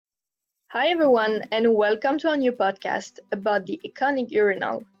Hi, everyone, and welcome to our new podcast about the iconic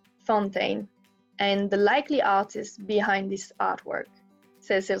urinal, Fontaine, and the likely artist behind this artwork,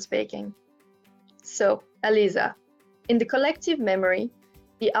 Cecil speaking. So, Eliza, in the collective memory,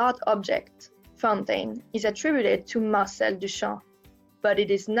 the art object, Fontaine, is attributed to Marcel Duchamp, but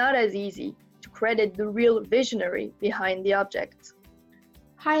it is not as easy to credit the real visionary behind the object.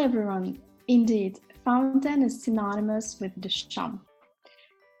 Hi everyone. Indeed, Fontaine is synonymous with Duchamp.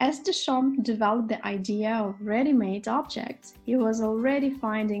 As Duchamp developed the idea of ready-made objects, he was already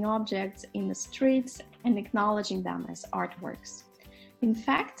finding objects in the streets and acknowledging them as artworks. In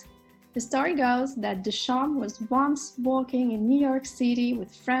fact, the story goes that Duchamp was once walking in New York City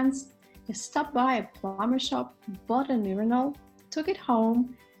with friends. He stopped by a plumber shop, bought an urinal, took it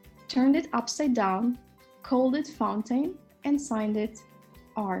home, turned it upside down, called it Fontaine, and signed it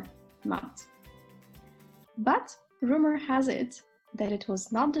R. Mutt. But rumor has it that it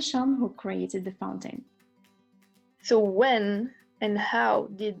was not Duchamp who created the fountain. So when and how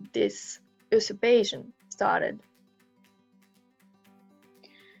did this usurpation started?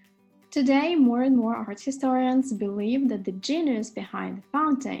 Today, more and more art historians believe that the genius behind the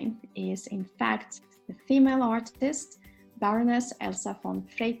fountain is, in fact, the female artist Baroness Elsa von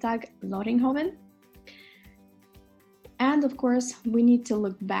Freytag-Loringhoven. And of course, we need to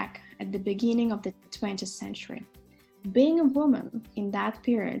look back at the beginning of the 20th century. Being a woman in that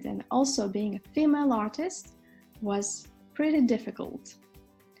period and also being a female artist was pretty difficult.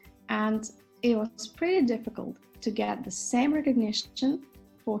 And it was pretty difficult to get the same recognition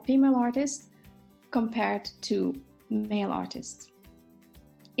for female artists compared to male artists.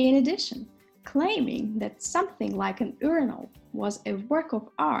 In addition, claiming that something like an urinal was a work of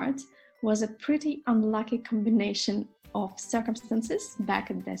art was a pretty unlucky combination of circumstances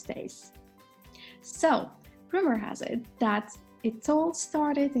back in those days. So, rumor has it that it all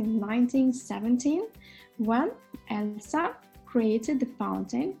started in 1917 when Elsa created the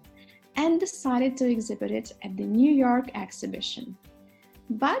fountain and decided to exhibit it at the New York exhibition.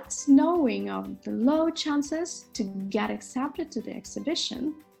 But knowing of the low chances to get accepted to the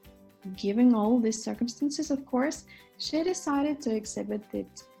exhibition, given all these circumstances, of course, she decided to exhibit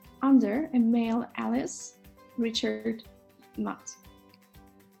it under a male alias, Richard Mutt.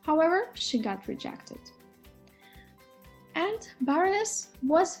 However, she got rejected. And Baroness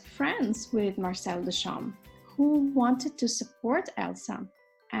was friends with Marcel Duchamp, who wanted to support Elsa.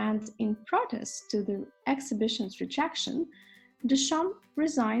 And in protest to the exhibition's rejection, Duchamp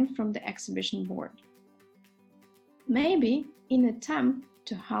resigned from the exhibition board. Maybe in an attempt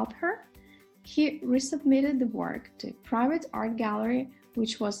to help her, he resubmitted the work to a private art gallery,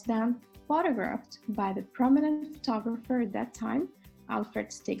 which was then photographed by the prominent photographer at that time, Alfred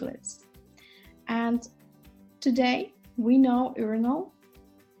Stieglitz. And today, we know urinal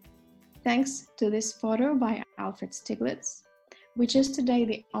thanks to this photo by Alfred Stieglitz, which is today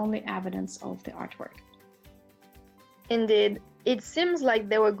the only evidence of the artwork. Indeed, it seems like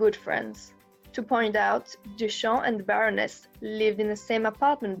they were good friends. To point out, Duchamp and the Baroness lived in the same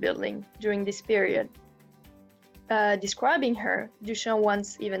apartment building during this period. Describing her, Duchamp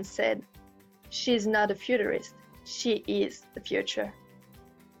once even said, "She's not a futurist, she is the future."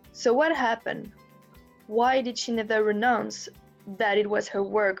 So what happened? Why did she never renounce that it was her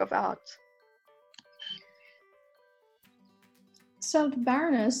work of art? So the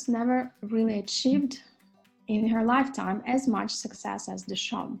Baroness never really achieved in her lifetime as much success as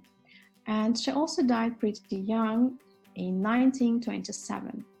Duchamp. And she also died pretty young in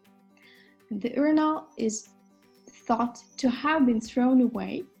 1927. The urinal is thought to have been thrown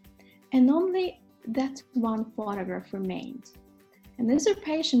away, and only that one photograph remained. And the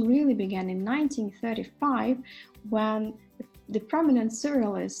usurpation really began in 1935 when the prominent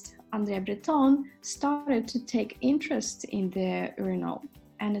surrealist André Breton started to take interest in the urinal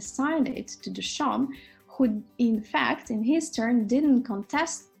and assigned it to Duchamp, who in fact in his turn didn't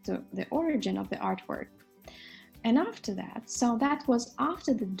contest the origin of the artwork. And after that, so that was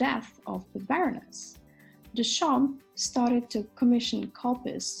after the death of the Baroness, Duchamp started to commission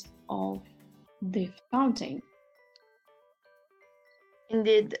copies of the fountain.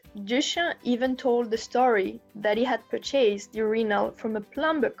 Indeed, Duchamp even told the story that he had purchased the urinal from a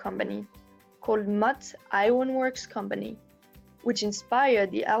plumber company called Mutt Ironworks Company, which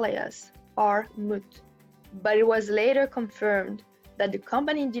inspired the alias R. Mutt. But it was later confirmed that the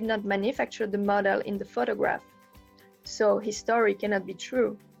company did not manufacture the model in the photograph, so his story cannot be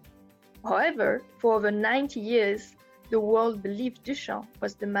true. However, for over 90 years, the world believed Duchamp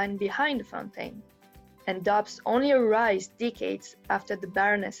was the man behind the fountain, and doubts only arise decades after the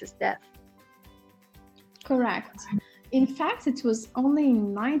Baroness's death. Correct. In fact, it was only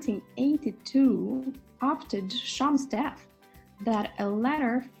in 1982, after Duchamp's death, that a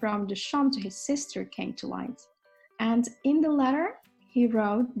letter from Duchamp to his sister came to light. And in the letter, he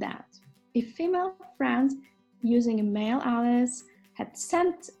wrote that a female friend using a male alias had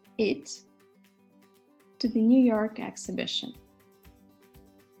sent it to the New York exhibition.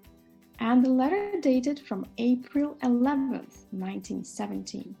 And the letter dated from April 11th,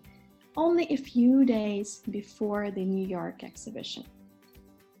 1917, only a few days before the New York exhibition.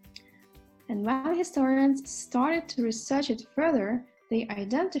 And when historians started to research it further, they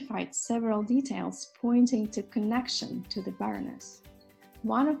identified several details pointing to connection to the Baroness.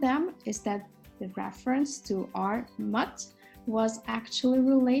 One of them is that the reference to our Mutt was actually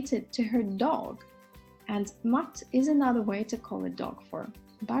related to her dog, and Mutt is another way to call a dog for.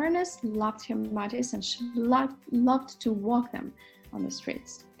 Baroness loved her mutties and she loved to walk them on the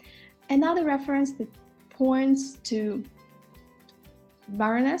streets. Another reference that points to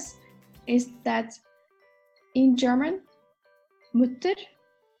Baroness is that in German, Mutter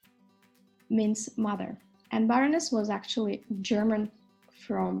means mother, and Baroness was actually German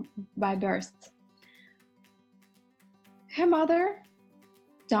by birth. Her mother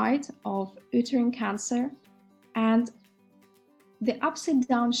died of uterine cancer, and the upside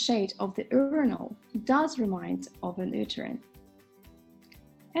down shade of the urinal does remind of an uterine.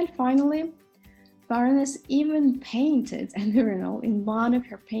 And finally, Baroness even painted an urinal in one of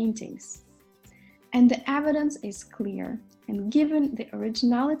her paintings. And the evidence is clear, and given the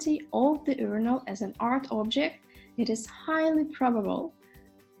originality of the urinal as an art object, it is highly probable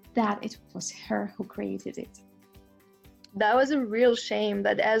that it was her who created it. That was a real shame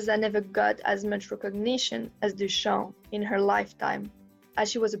that Elsa never got as much recognition as Duchamp in her lifetime,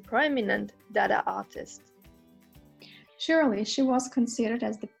 as she was a prominent Dada artist. Surely, she was considered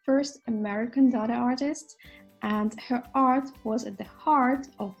as the first American Dada artist, and her art was at the heart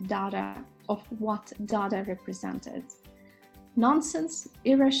of Dada, of what Dada represented. Nonsense,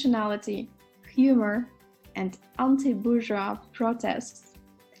 irrationality, humor, and anti-bourgeois protests.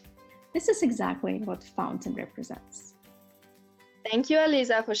 This is exactly what Fountain represents. Thank you,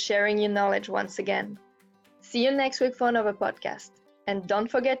 Aliza, for sharing your knowledge once again. See you next week for another podcast. And don't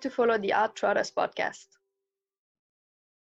forget to follow the Art Trotters podcast.